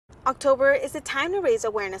October is a time to raise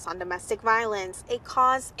awareness on domestic violence, a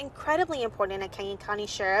cause incredibly important at Canyon County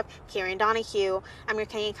Sheriff Karen Donahue. I'm your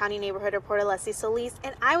Canyon County Neighborhood Reporter Leslie Solis,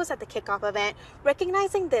 and I was at the kickoff event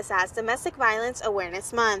recognizing this as Domestic Violence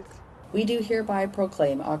Awareness Month. We do hereby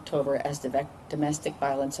proclaim October as Domestic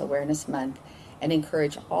Violence Awareness Month and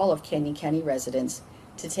encourage all of Canyon County residents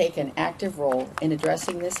to take an active role in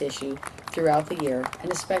addressing this issue throughout the year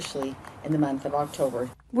and especially in the month of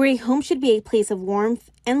October. Where a home should be a place of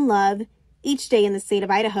warmth and love, each day in the state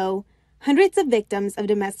of Idaho, hundreds of victims of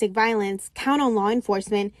domestic violence count on law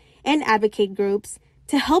enforcement and advocate groups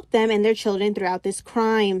to help them and their children throughout this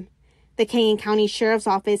crime. The Canyon County Sheriff's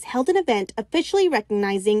Office held an event officially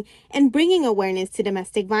recognizing and bringing awareness to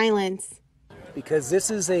domestic violence. Because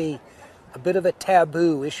this is a bit of a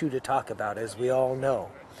taboo issue to talk about, as we all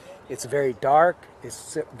know. It's very dark,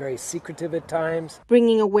 it's very secretive at times.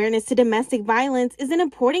 Bringing awareness to domestic violence is an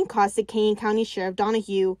important cause to Canyon County Sheriff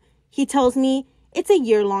Donahue. He tells me it's a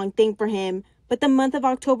year-long thing for him, but the month of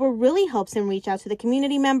October really helps him reach out to the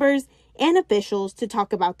community members and officials to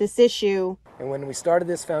talk about this issue. And when we started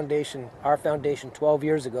this foundation, our foundation 12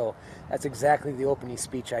 years ago, that's exactly the opening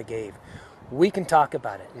speech I gave. We can talk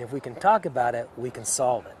about it, and if we can talk about it, we can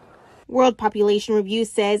solve it. World Population Review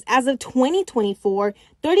says as of 2024,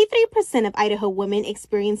 33% of Idaho women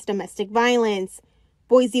experience domestic violence.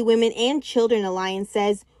 Boise Women and Children Alliance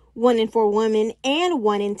says 1 in 4 women and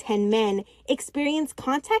 1 in 10 men experience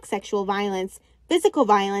contact sexual violence, physical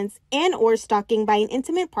violence, and or stalking by an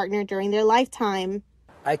intimate partner during their lifetime.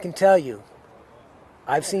 I can tell you,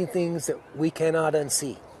 I've seen things that we cannot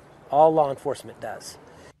unsee. All law enforcement does.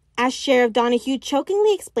 As Sheriff Donahue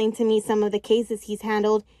chokingly explained to me some of the cases he's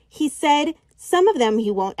handled, he said some of them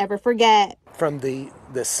he won't ever forget. From the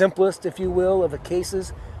simplest, if you will, of the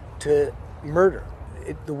cases to murder.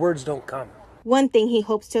 The words don't come. One thing he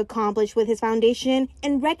hopes to accomplish with his foundation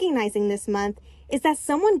and recognizing this month is that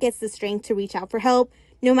someone gets the strength to reach out for help,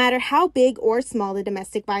 no matter how big or small the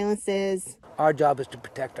domestic violence is. Our job is to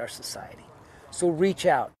protect our society. So reach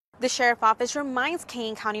out. The Sheriff's Office reminds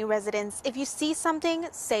Canyon County residents, if you see something,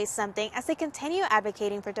 say something, as they continue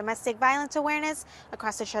advocating for domestic violence awareness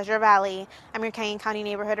across the Treasure Valley. I'm your Canyon County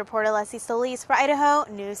Neighborhood Reporter Leslie Solis for Idaho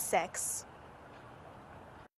News 6.